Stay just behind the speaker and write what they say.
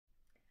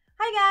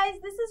Hi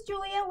guys, this is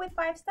Julia with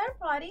 5-Star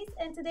Potties,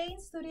 and today in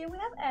studio we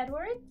have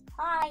Edward.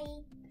 Hi.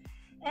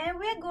 And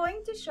we're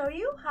going to show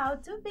you how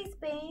to face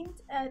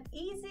paint an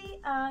easy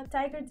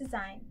tiger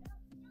design.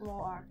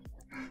 More.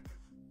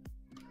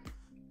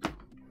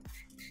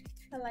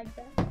 I like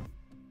that.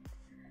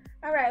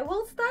 Alright,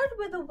 we'll start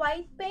with the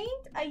white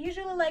paint. I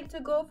usually like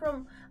to go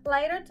from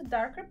lighter to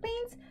darker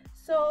paints,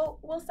 so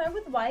we'll start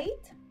with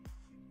white.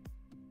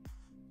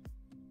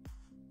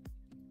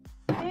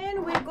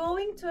 And we're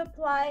going to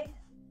apply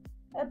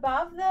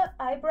above the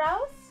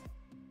eyebrows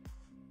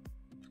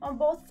on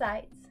both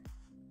sides.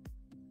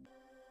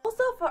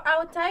 Also, for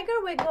our tiger,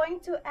 we're going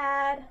to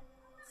add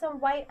some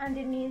white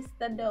underneath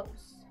the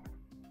nose.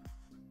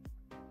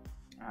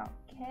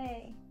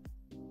 Okay.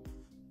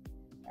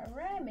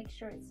 Alright, make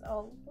sure it's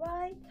all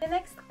white. The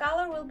next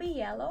color will be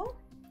yellow.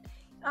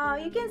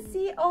 You can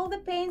see all the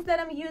paints that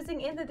I'm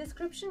using in the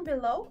description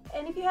below.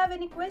 And if you have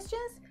any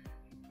questions,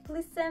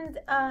 please send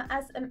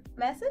us a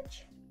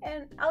message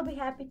and I'll be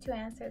happy to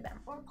answer them.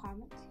 Or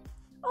comment.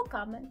 Or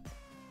comment.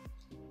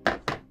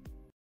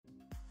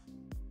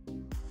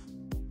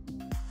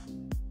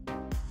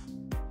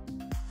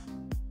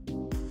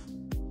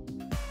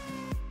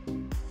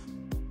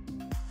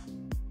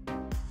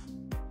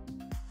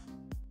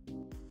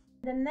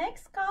 The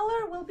next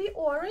color will be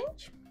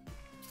orange.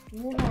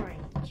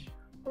 Orange.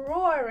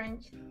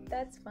 Orange.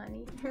 That's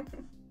funny.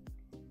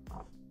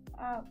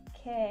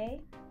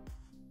 Okay.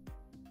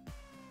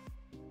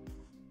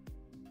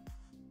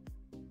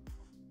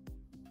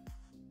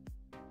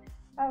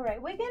 All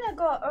right, we're gonna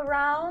go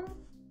around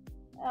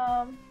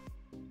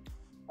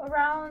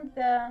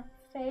the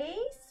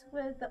face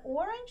with the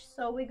orange.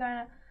 So we're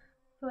gonna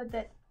put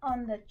that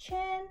on the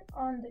chin,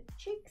 on the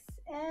cheeks,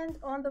 and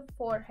on the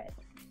forehead.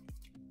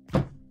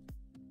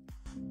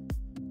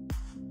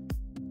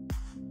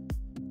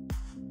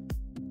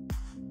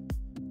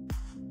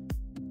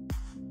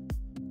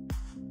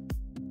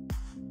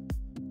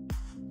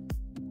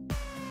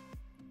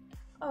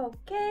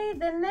 Okay,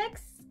 the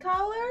next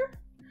color,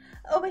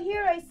 over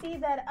here I see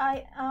that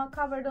I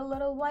covered a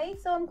little white,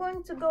 so I'm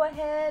going to go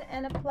ahead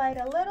and apply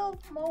a little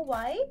more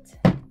white.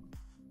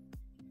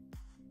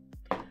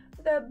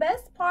 The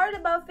best part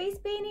about face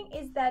painting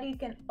is that you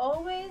can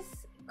always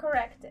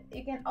correct it.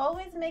 You can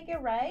always make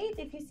it right.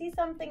 If you see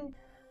something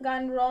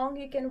gone wrong,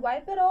 you can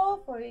wipe it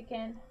off, or you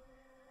can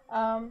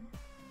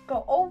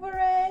go over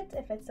it.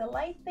 If it's a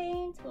light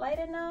paint, light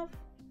enough.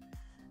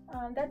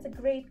 That's a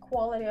great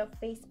quality of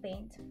face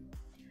paint.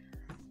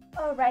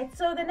 Alright,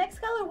 so the next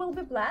color will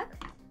be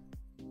black.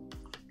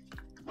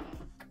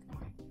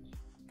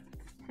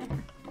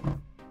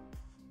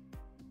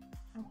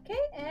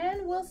 Okay,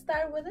 and we'll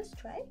start with the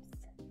stripes.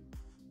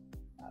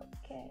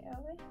 Okay,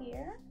 over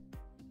here.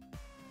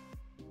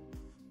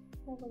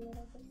 Move a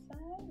little bit side.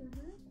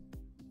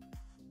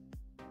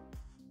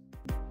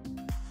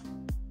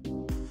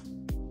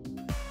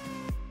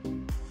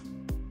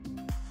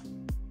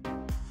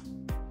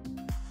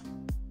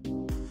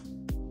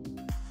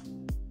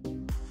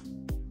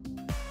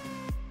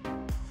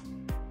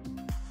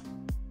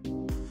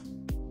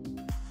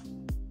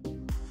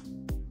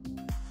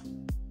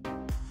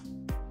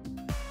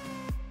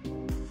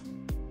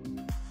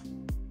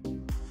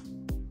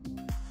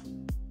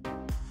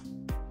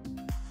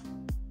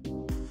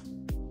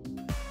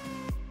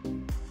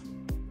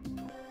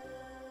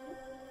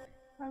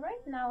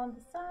 Alright, now on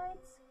the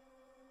sides.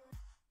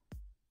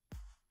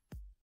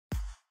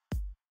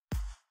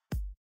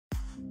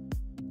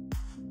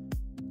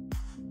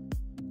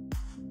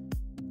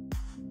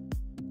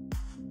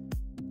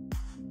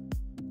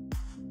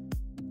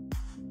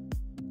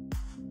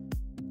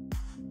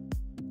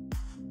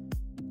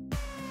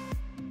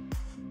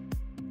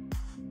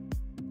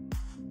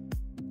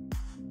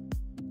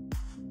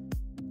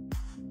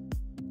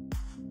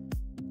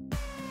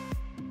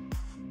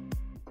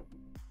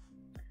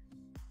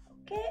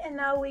 Okay, and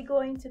now we're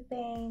going to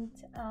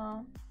paint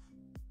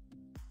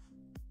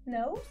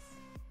nose.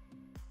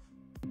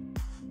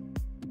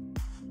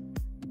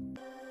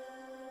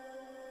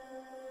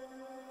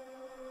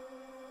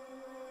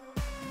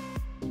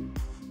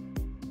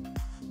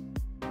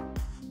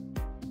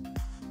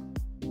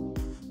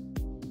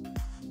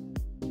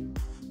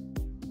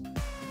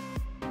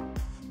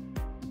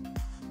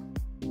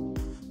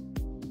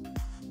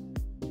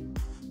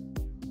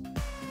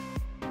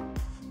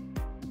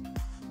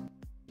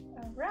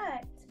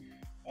 Right,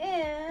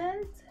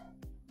 and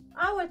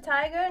our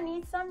tiger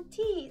needs some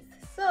teeth,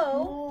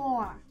 so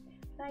More.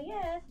 not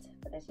yet,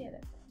 but I see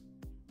it.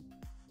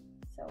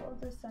 So we'll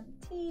do some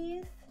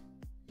teeth,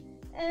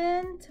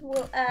 and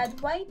we'll add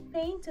white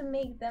paint to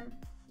make them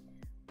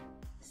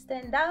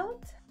stand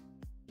out.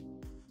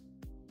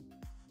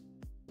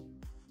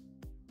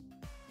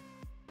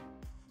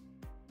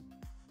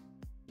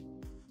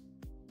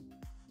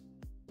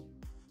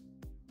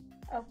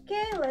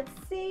 Okay, let's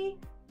see.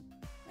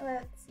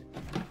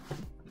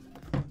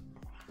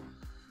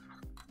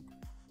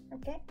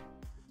 Okay.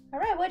 All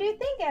right, what do you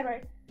think,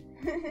 Edward?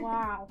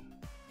 Wow.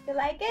 You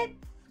like it?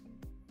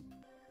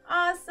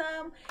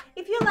 Awesome.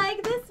 If you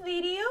like this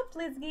video,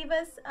 please give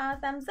us a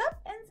thumbs up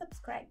and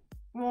subscribe.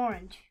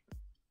 Orange.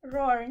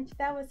 Orange.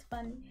 That was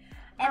funny.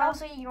 And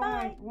also your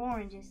bye.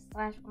 oranges /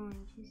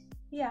 oranges.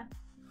 Yeah.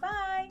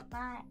 Bye.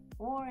 Bye.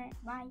 Orange.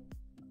 Bye.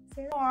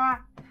 Zero. Bye.